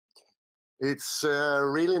It's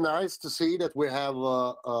really nice to see that we have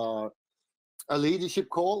a leadership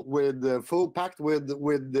call with full packed with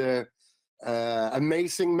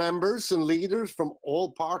amazing members and leaders from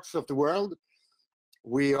all parts of the world.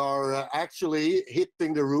 We are actually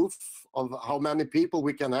hitting the roof of how many people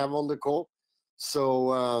we can have on the call.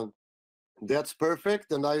 So that's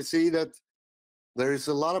perfect. And I see that there is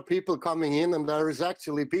a lot of people coming in, and there is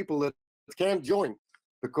actually people that can't join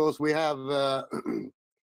because we have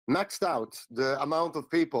maxed out the amount of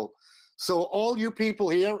people. So all you people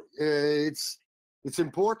here, it's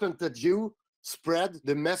important that you spread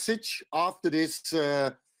the message after this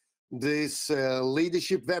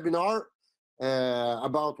leadership webinar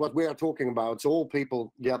about what we are talking about, so all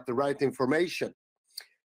people get the right information.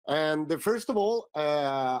 And first of all,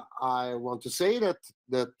 I want to say that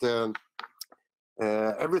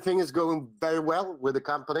everything is going very well with the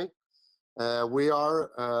company. We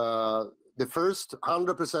are the first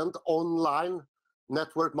 100% online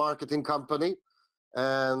network marketing company,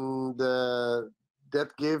 and that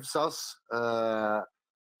gives us a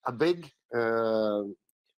big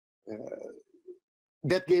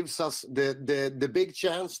that gives us the big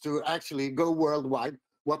chance to actually go worldwide,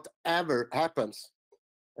 whatever happens.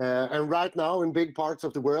 And right now, in big parts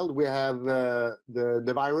of the world, we have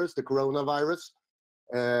the virus, the coronavirus,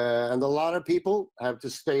 and a lot of people have to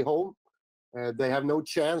stay home. They have no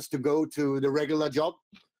chance to go to the regular job,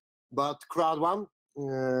 but CROWD1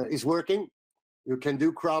 is working. You can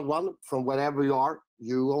do CROWD1 from wherever you are.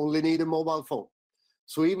 You only need a mobile phone.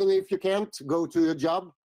 So even if you can't go to your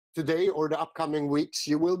job today or the upcoming weeks,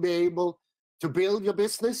 you will be able to build your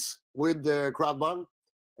business with CROWD1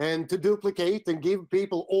 and to duplicate and give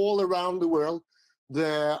people all around the world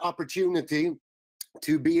the opportunity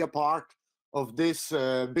to be a part of this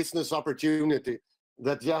business opportunity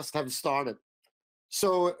that just have started.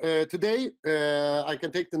 So today, I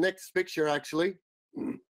can take the next picture actually.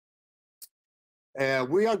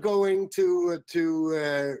 We are going to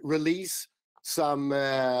release some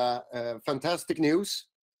fantastic news,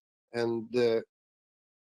 and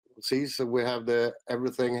see, so we have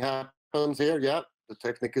everything happens here. Yeah, the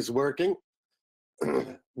technique is working.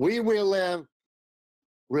 We will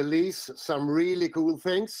release some really cool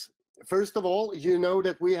things. First of all, you know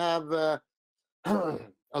that we have a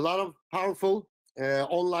lot of powerful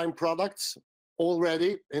online products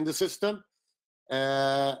already in the system.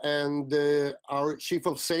 And our Chief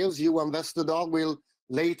of Sales, Johan Westerdahl, will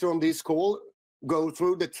later on this call go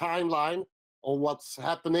through the timeline of what's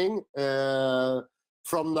happening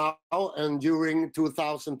from now and during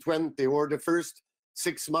 2020, or the first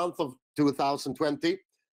 6 months of 2020.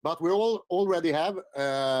 But we already have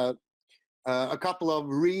a couple of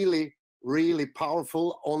really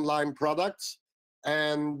powerful online products,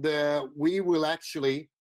 and we will actually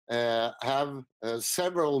have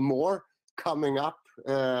several more coming up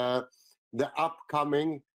the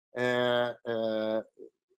upcoming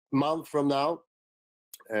month from now.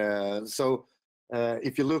 So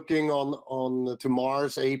if you're looking on to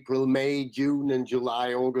March, April, May, June, and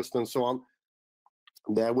July, August, and so on,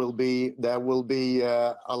 there will be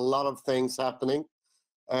a lot of things happening,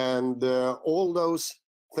 and all those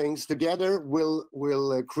things together will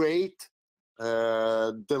create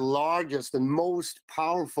the largest and most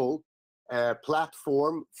powerful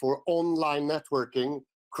platform for online networking,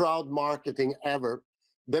 crowd marketing ever.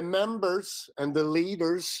 The members and the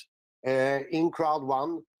leaders in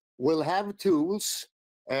CROWD1 will have tools,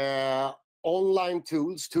 online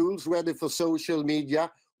tools ready for social media,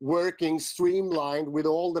 working streamlined with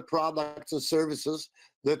all the products and services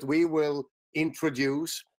that we will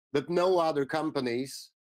introduce, that no other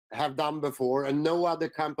companies have done before, and no other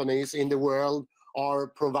companies in the world are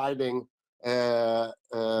providing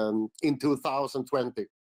in 2020.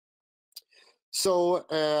 So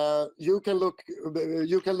you can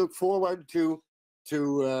look forward to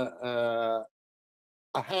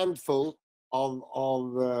a handful of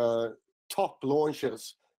top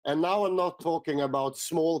launches. And now I'm not talking about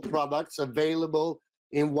small products available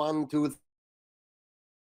in 1, 2,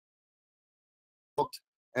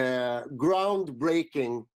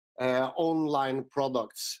 groundbreaking online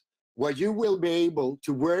products, where you will be able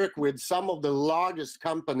to work with some of the largest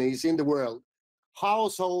companies in the world,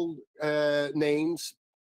 household names,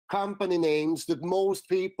 company names that most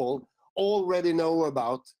people already know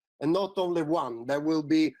about, and not only one, there will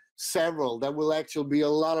be several. There will actually be a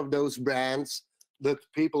lot of those brands that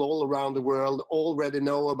people all around the world already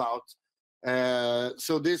know about.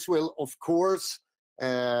 So this will, of course,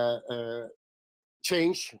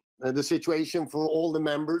 change the situation for all the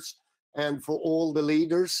members and for all the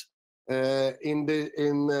leaders in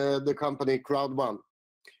the company CROWD1.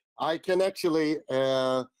 I can actually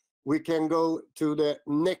we can go to the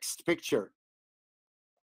next picture.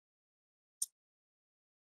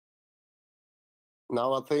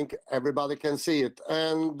 Now I think everybody can see it.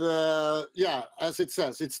 And yeah, as it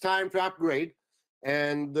says, it's time to upgrade.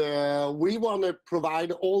 And we want to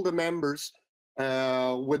provide all the members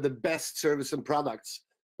with the best service and products.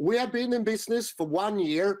 We have been in business for 1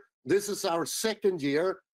 year. This is our 2nd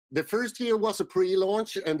year. The first year was a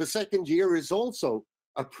pre-launch, and the 2nd year is also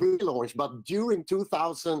a pre-launch. But during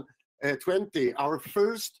 2020, our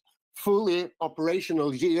first fully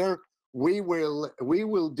operational year, we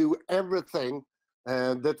will do everything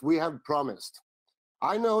that we have promised.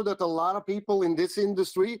 I know that a lot of people in this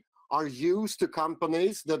industry are used to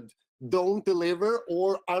companies that don't deliver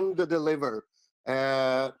or under-deliver.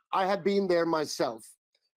 I have been there myself,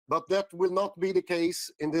 but that will not be the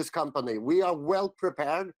case in this company. We are well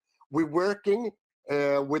prepared. We're working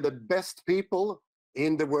with the best people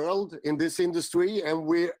in the world in this industry,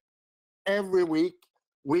 and every week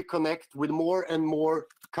we connect with more and more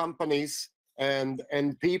companies and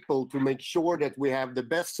people to make sure that we have the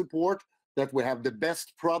best support, that we have the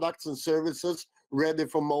best products and services ready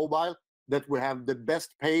for mobile, that we have the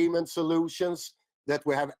best payment solutions, that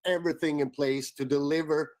we have everything in place to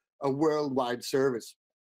deliver a worldwide service.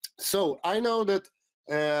 So I know that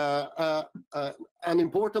an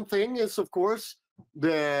important thing is, of course,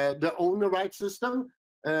 the owner rights system,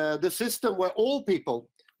 the system where all people,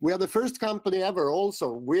 we are the first company ever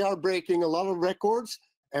also. We are breaking a lot of records,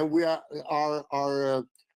 and we are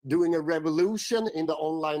doing a revolution in the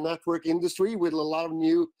online network industry with a lot of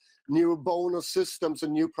new bonus systems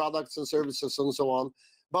and new products and services and so on.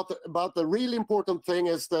 But the really important thing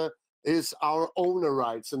is our owner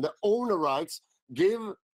rights, and the owner rights give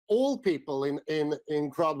all people in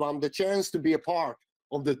CROWD1 the chance to be a part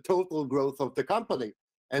of the total growth of the company.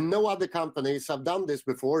 And no other companies have done this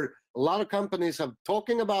before. A lot of companies have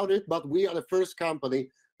talking about it, but we are the first company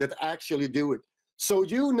that actually do it. So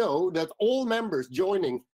you know that all members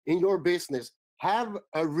joining in your business have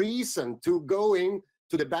a reason to go in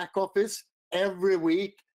to the back office every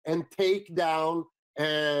week and take down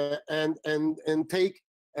and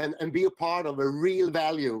be a part of a real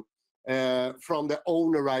value from the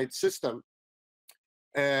owner rights system.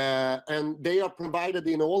 And they are provided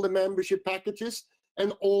in all the membership packages,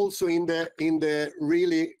 and also in the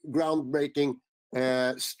really groundbreaking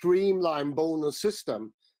streamline bonus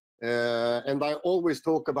system. And I always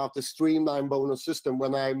talk about the streamline bonus system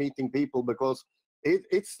when I'm meeting people, because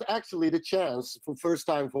it's actually the chance for first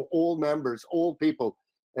time for all members, all people,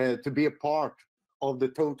 to be a part of the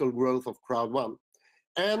total growth of CROWD1.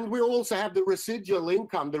 And we also have the residual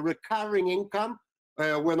income, the recurring income,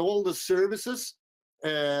 when all the services,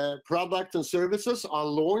 products and services are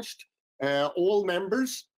launched. All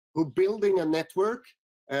members who building a network,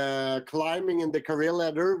 climbing in the career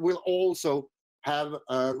ladder, will also have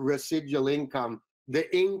a residual income. The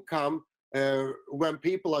income when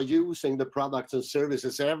people are using the products and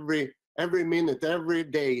services every minute, every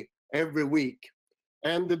day, every week.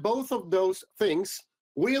 And both of those things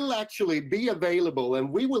will actually be available,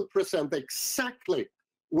 and we will present exactly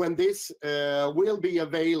when this will be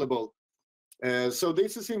available. So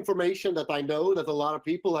this is information that I know that a lot of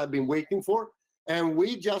people have been waiting for, and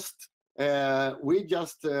we just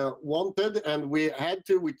wanted, and we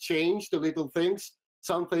changed a little things,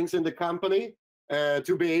 some things in the company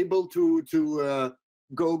to be able to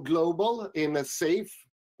go global in a safe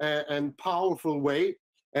and powerful way.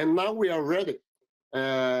 And now we are ready.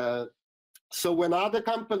 So when other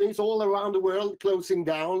companies all around the world closing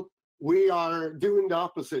down, we are doing the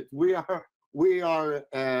opposite. We are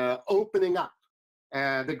opening up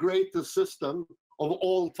the greatest system of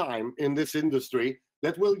all time in this industry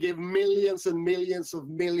that will give millions and millions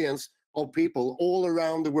of people all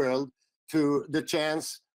around the world to the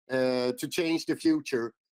chance to change the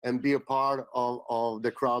future and be a part of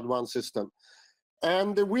the CROWD1 system.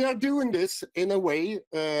 And we are doing this in a way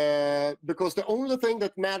because the only thing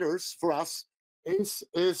that matters for us is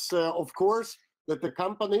of course, that the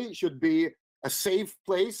company should be a safe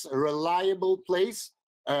place, a reliable place,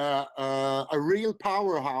 a real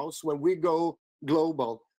powerhouse when we go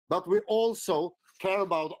global. But we also care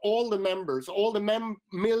about all the members, all the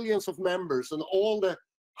millions of members, and all the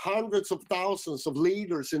hundreds of thousands of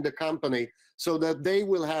leaders in the company, so that they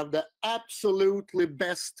will have the absolutely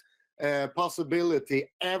best possibility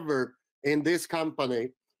ever in this company.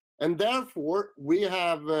 And therefore, we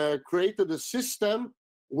have created a system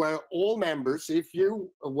where all members, if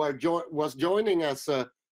you was joining as a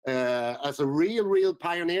real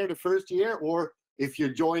pioneer the first year, or if you're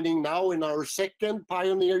joining now in our second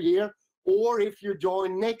pioneer year, or if you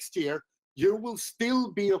join next year, you will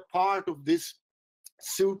still be a part of this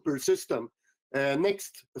super system.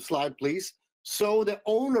 Next slide, please. So the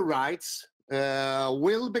owner rights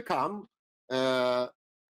will become,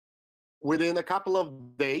 within a couple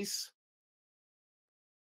of days,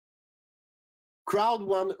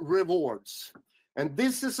 CROWD1 rewards. And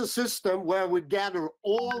this is a system where we gather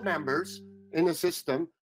all members in a system.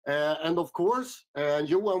 And of course,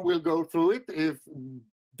 Johan will go through it, if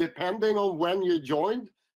depending on when you joined.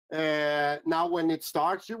 Now when it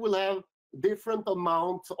starts, you will have different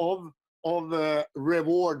amounts of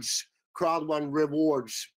rewards, CROWD1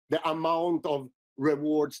 rewards, the amount of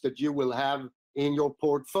rewards that you will have in your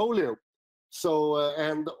portfolio. So,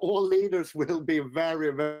 and all leaders will be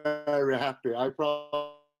very, very happy, I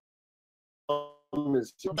promise.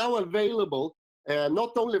 Now available,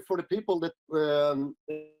 not only for the people that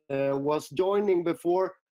was joining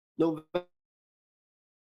before November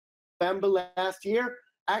last year,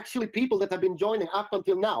 actually people that have been joining up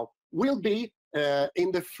until now will be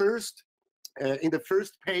in the first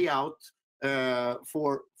payout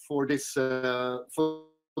for this for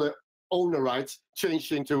the owner rights,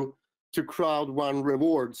 changing to CROWD1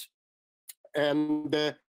 rewards. And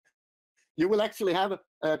you will actually have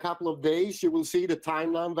a couple of days. You will see the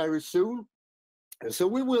timeline very soon. So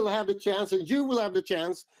we will have the chance, and you will have the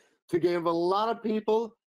chance, to give a lot of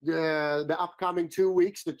people the upcoming 2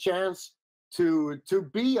 weeks the chance to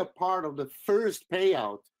be a part of the first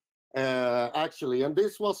payout, actually. And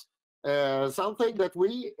this was something that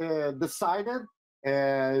we decided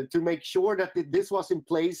to make sure that this was in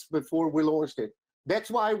place before we launched it.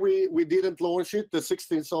 That's why we didn't launch it the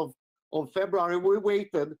 16th of February. We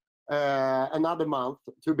waited another month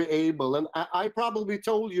to be able, and I probably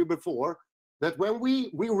told you before that when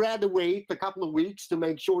we rather wait a couple of weeks to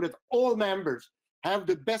make sure that all members have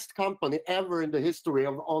the best company ever in the history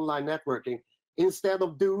of online networking, instead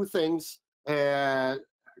of do things a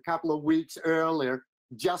couple of weeks earlier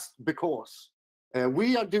just because.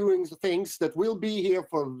 We are doing things that will be here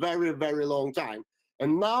for a very, very long time.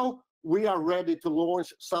 And now we are ready to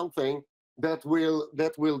launch something that will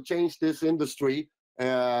change this industry,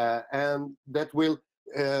 and that will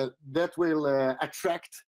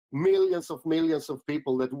attract millions of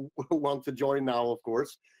people that want to join now, of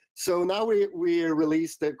course. So now we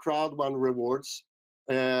release the CROWD1 rewards.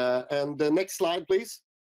 And the next slide, please.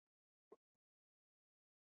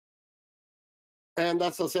 And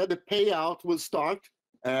as I said, the payout will start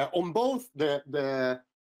on both the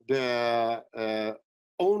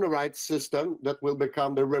owner rights system that will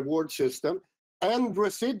become the reward system, and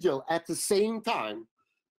residual at the same time.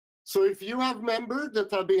 So if you have members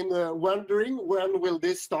that have been wondering when will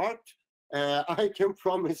this start, I can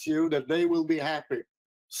promise you that they will be happy.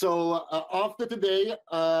 So after today,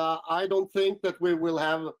 I don't think that we will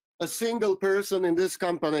have a single person in this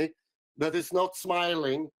company that is not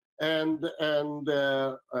smiling and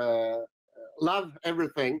love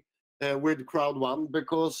everything with CROWD1,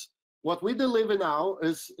 because what we deliver now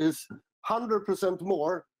is 100%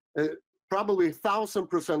 more, probably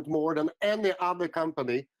 1,000% more than any other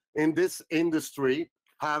company in this industry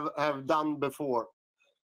have done before.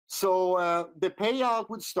 So the payout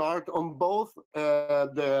would start on both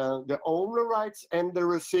the owner rights and the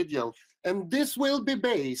residual, and this will be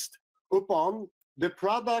based upon the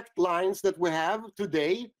product lines that we have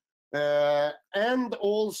today, and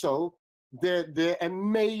also the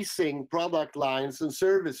amazing product lines and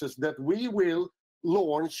services that we will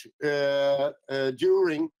launch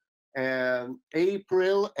during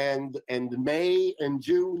April and May and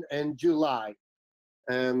June and July.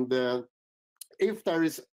 And if there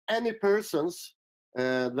is any persons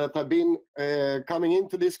that have been coming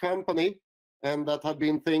into this company and that have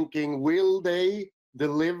been thinking, will they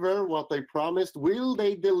deliver what they promised? Will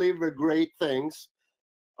they deliver great things?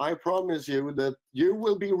 I promise you that you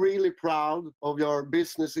will be really proud of your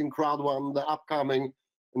business in CROWD1 the upcoming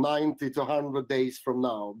 90 to 100 days from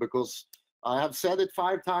now, because I have said it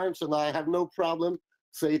 5 times and I have no problem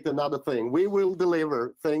say it another thing. We will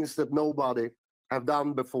deliver things that nobody have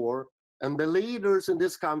done before, and the leaders in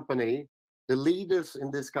this company,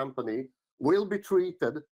 will be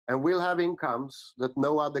treated and will have incomes that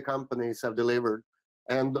no other companies have delivered.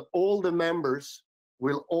 And all the members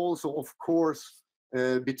will also, of course,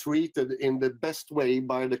 be treated in the best way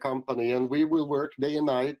by the company, and we will work day and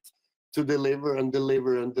night to deliver and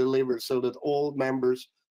deliver and deliver, so that all members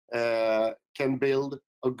can build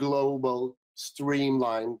a global,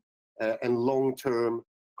 streamlined, and long-term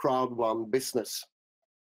CROWD1 business.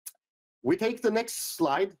 We take the next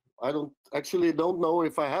slide. I don't know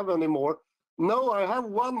if I have any more. No, I have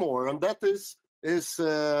one more, and that is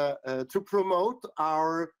to promote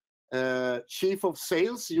our Chief of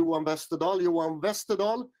Sales, Johan Westerdahl. Johan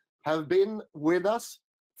Westerdahl have been with us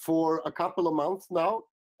for a couple of months now,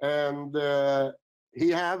 and he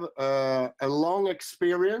have a long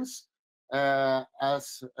experience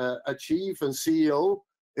as a chief and CEO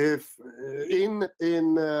in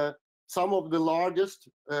some of the largest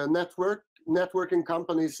networking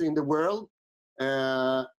companies in the world.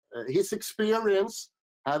 His experience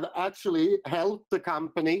have actually helped the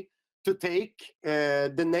company to take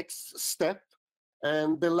the next step.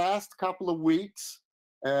 And the last couple of weeks,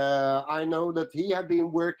 I know that he had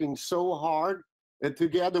been working so hard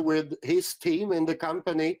together with his team in the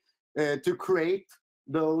company to create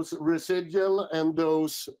those residual and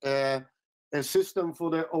those a system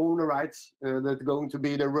for the owner rights that's going to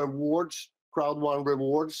be the rewards, CROWD1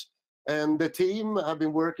 rewards. And the team have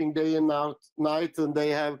been working day and night, and they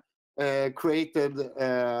have created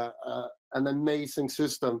an amazing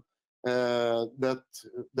system that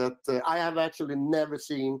I have actually never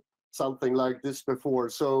seen something like this before.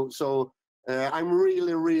 So I'm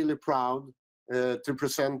really proud to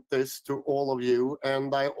present this to all of you,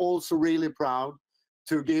 and I'm also really proud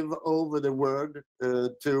to give over the word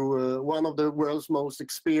to one of the world's most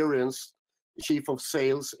experienced chief of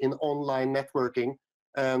sales in online networking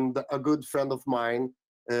and a good friend of mine,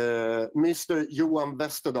 Mr. Johan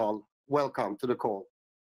Westerdahl. Welcome to the call.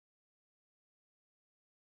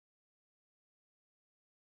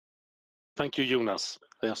 Thank you, Jonas.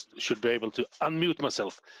 I just should be able to unmute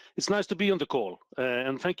myself. It's nice to be on the call,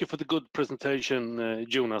 and thank you for the good presentation,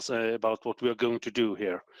 Jonas, about what we are going to do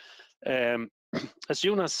here. As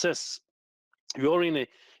Jonas says, we are in a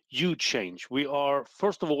huge change. We are,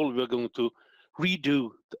 first of all, we are going to redo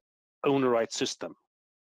the owner rights system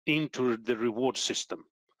into the reward system.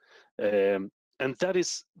 And that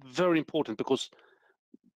is very important because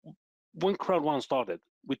when CROWD1 started,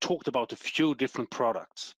 we talked about a few different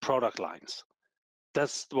product lines.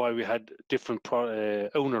 That's why we had different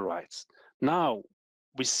owner rights. Now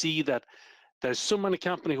we see that there's so many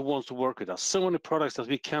companies who want to work with us, so many products that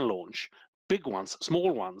we can launch, big ones,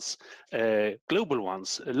 small ones, global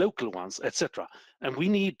ones, local ones, etc. And we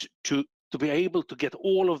need to be able to get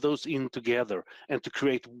all of those in together and to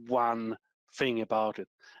create one thing about it.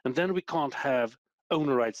 And then we can't have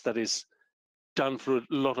owner rights that is done for a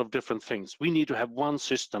lot of different things. We need to have one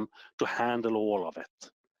system to handle all of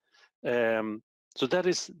it. So that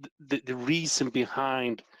is the reason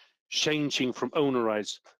behind changing from owner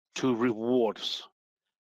rights to rewards.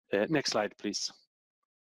 Next slide, please.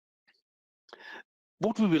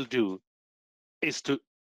 What we will do is to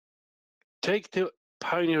take the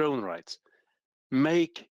pioneer owner rights,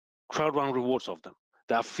 make CROWD1 rewards of them.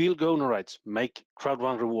 The Affilgo owner rights, make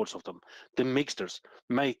CROWD1 rewards of them. The Miggsters,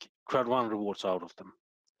 make CROWD1 rewards out of them.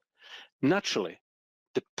 Naturally,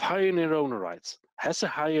 the pioneer owner rights has a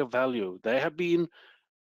higher value. They have been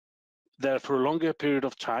there for a longer period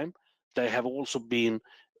of time. They have also been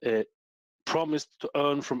promised to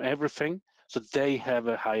earn from everything, so they have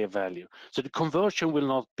a higher value. So the conversion will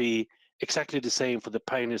not be exactly the same for the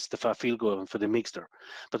pioneers, the Affilgo, and for the Miggster.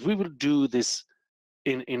 But we will do this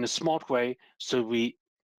in a smart way, so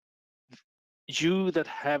you that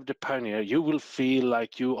have the pioneer, you will feel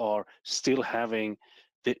like you are still having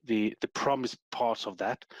the promised parts of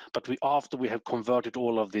that, but after we have converted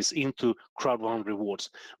all of this into CROWD1 rewards,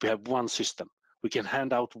 we have one system. We can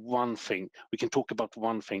hand out one thing, we can talk about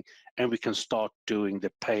one thing, and we can start doing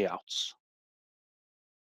the payouts.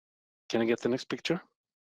 Can I get the next picture?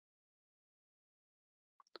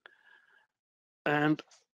 And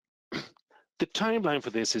the timeline for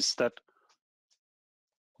this is that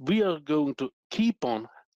we are going to keep on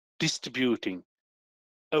distributing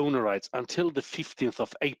owner rights until the 15th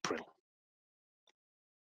of April.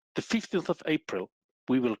 The 15th of April,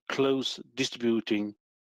 we will close distributing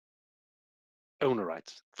owner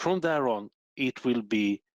rights. From there on, it will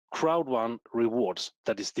be CROWD1 rewards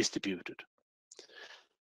that is distributed.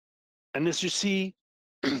 And as you see,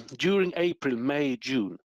 during April, May,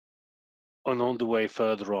 June, and on the way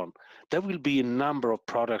further on, there will be a number of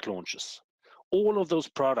product launches. All of those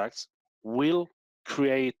products will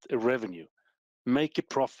create a revenue, make a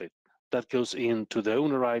profit that goes into the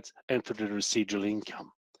owner rights and to the residual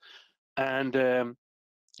income. And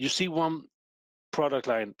you see one product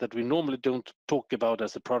line that we normally don't talk about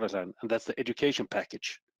as a product line, and that's the education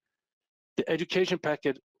package. The education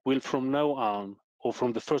package will from now on, or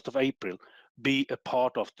from the 1st of April, be a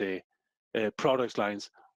part of the product lines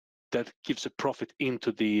that gives a profit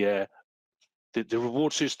into the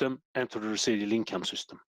reward system and to the residual income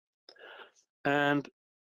system. And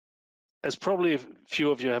as probably a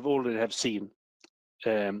few of you have already seen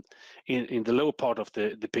in the lower part of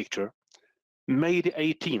the picture, May the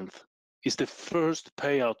 18th is the first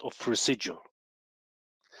payout of residual.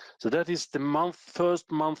 So that is the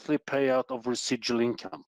first monthly payout of residual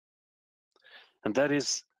income. And that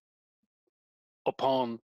is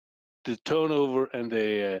upon the turnover and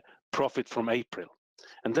the profit from April.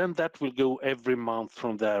 And then that will go every month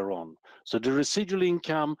from there on. So the residual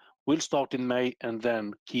income will start in May and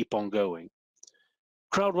then keep on going.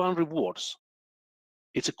 CROWD1 rewards.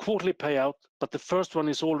 It's a quarterly payout, but the first one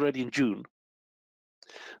is already in June.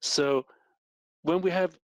 So when we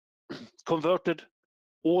have converted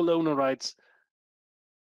all owner rights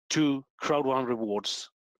to CROWD1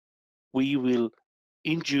 rewards, we will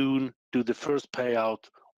in June do the first payout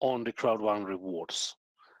on the CROWD1 rewards.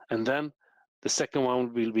 And then the second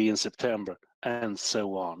one will be in September, and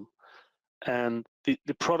so on. And the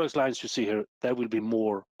product lines you see here, there will be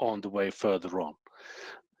more on the way further on.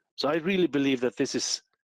 So I really believe that this is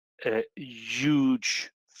a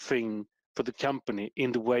huge thing for the company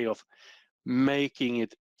in the way of making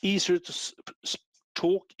it easier to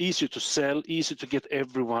talk, easier to sell, easier to get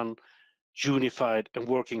everyone unified and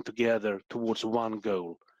working together towards one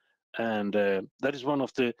goal. And that is one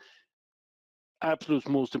of the absolute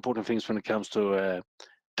most important things when it comes to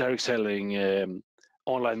direct selling,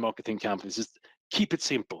 online marketing companies, is keep it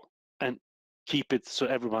simple and keep it so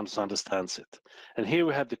everyone understands it. And here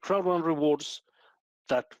we have the CROWD1 rewards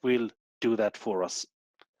that will do that for us.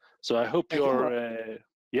 So I hope you're,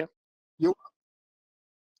 yeah.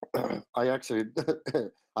 I actually,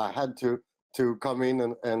 I had to come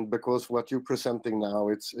in and because what you're presenting now,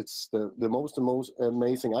 it's the most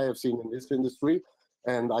amazing I have seen in this industry.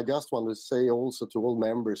 And I just want to say also to all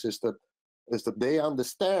members is that they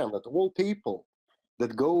understand that all people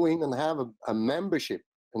that go in and have a membership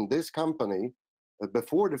in this company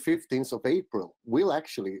before the 15th of April will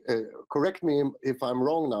actually, correct me if I'm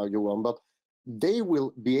wrong now, Johan, but they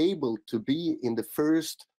will be able to be in the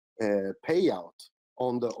first payout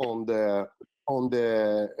on the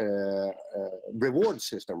reward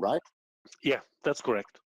system, right? Yeah, that's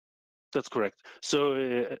correct. That's correct. So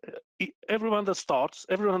everyone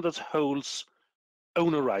that holds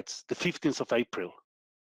owner rights the 15th of April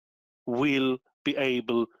will be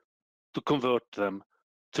able to convert them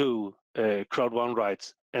to CROWD1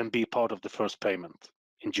 rights and be part of the first payment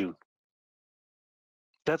in June.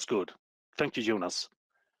 That's good. Thank you, Jonas.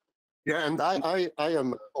 Yeah, and I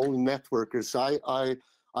am all networkers.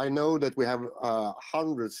 I know that we have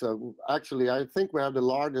hundreds of, actually, I think we have the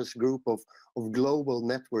largest group of global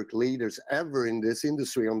network leaders ever in this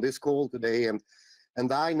industry on this call today.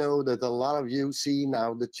 And I know that a lot of you see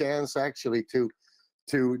now the chance actually to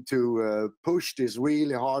push this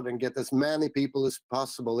really hard and get as many people as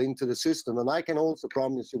possible into the system. And I can also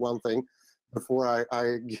promise you one thing before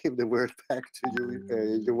I give the word back to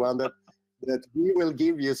you, Johan, that we will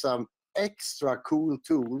give you some extra cool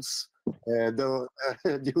tools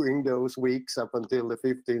during those weeks up until the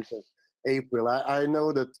 15th of April. I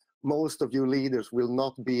know that most of you leaders will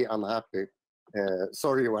not be unhappy.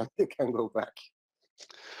 Sorry, Johan, you can go back.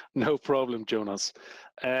 No problem, Jonas.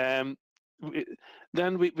 Then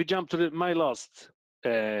we jump to my last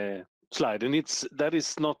slide, and that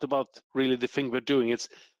is not about really the thing we're doing. It's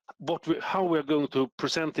how we're going to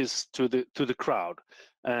present this to the crowd.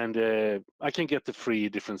 And I can get the 3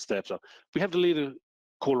 different steps. We have the leader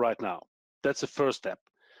call right now. That's the first step.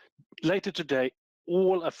 Later today,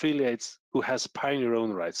 all affiliates who has pioneer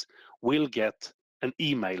owner rights will get an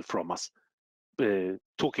email from us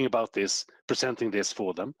talking about this, presenting this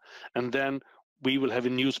for them. And then we will have a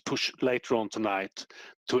news push later on tonight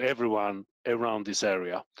to everyone around this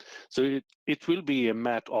area. So it will be a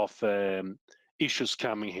mat of issues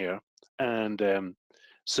coming here. And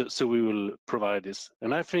so we will provide this.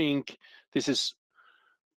 And I think this is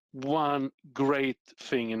one great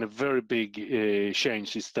thing and a very big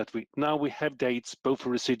change is that now we have dates both for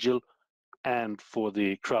residual and for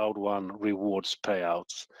the CROWD1 rewards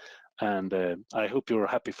payouts. And I hope you're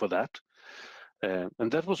happy for that.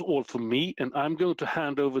 And that was all for me. And I'm going to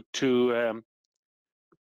hand over to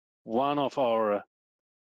one of our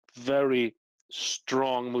very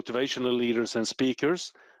strong motivational leaders and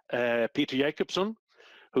speakers, Peter Jacobson,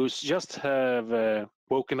 who's just have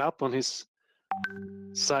woken up on his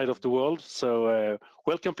side of the world. So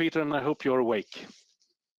welcome, Peter, and I hope you're awake.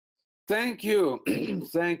 Thank you.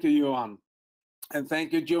 Thank you, Johan. And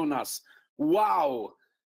thank you, Jonas. Wow.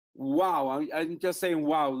 Wow. I'm just saying,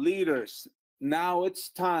 wow, leaders. Now it's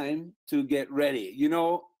time to get ready. You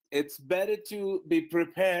know, it's better to be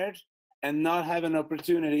prepared and not have an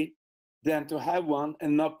opportunity than to have one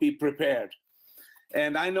and not be prepared.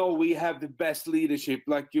 And I know we have the best leadership,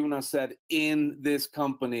 like Jonas said, in this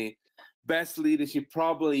company. Best leadership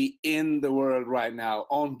probably in the world right now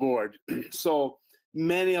on board. So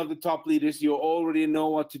many of the top leaders, you already know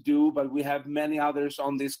what to do, but we have many others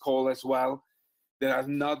on this call as well that are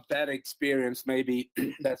not that experienced, maybe.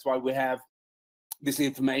 That's why we have this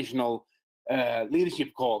informational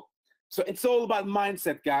leadership call. So it's all about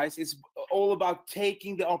mindset, guys. It's all about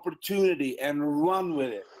taking the opportunity and run with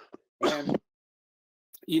it. And,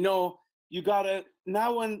 you know, you gotta,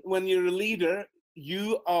 now when you're a leader,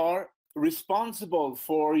 you are responsible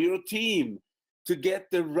for your team to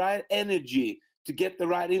get the right energy, to get the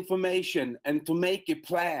right information, and to make a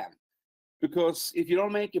plan. Because if you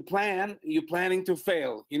don't make a plan, you're planning to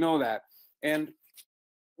fail. You know that. And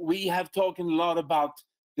we have talked a lot about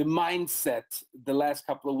the mindset the last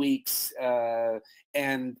couple of weeks,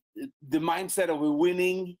 and the mindset of a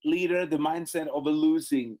winning leader, the mindset of a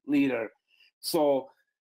losing leader. So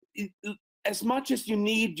as much as you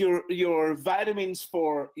need your vitamins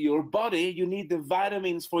for your body, you need the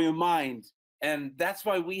vitamins for your mind. And that's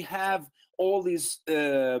why we have all these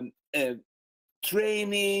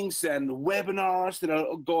trainings and webinars that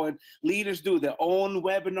are going. Leaders do their own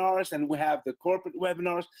webinars, and we have the corporate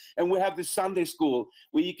webinars, and we have the Sunday school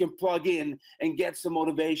where you can plug in and get some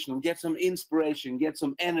motivation, get some inspiration, get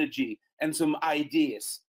some energy and some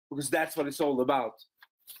ideas, because that's what it's all about.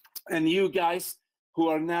 And you guys who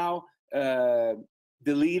are now the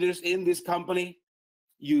leaders in this company,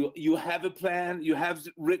 you have a plan, you have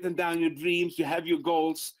written down your dreams, you have your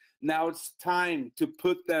goals. Now it's time to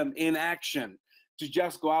put them in action, to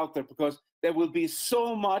just go out there, because there will be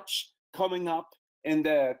so much coming up in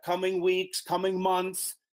the coming weeks, coming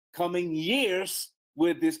months, coming years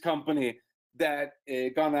with this company that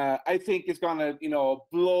I think it's gonna, you know,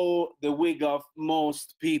 blow the wig off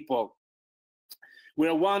most people.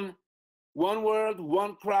 We're one world,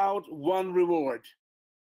 one crowd, one reward.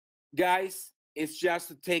 Guys, it's just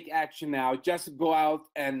to take action now. Just go out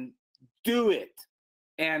and do it.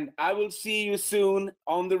 And I will see you soon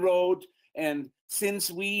on the road. And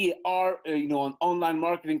since we are, you know, an online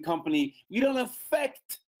marketing company, we don't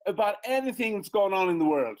affect about anything that's going on in the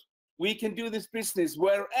world. We can do this business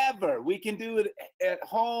wherever. We can do it at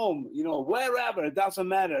home, you know, wherever. It doesn't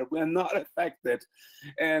matter. We're not affected.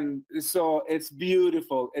 And so it's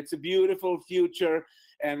beautiful. It's a beautiful future.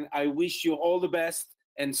 And I wish you all the best,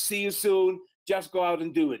 and see you soon. Just go out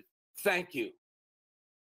and do it. Thank you.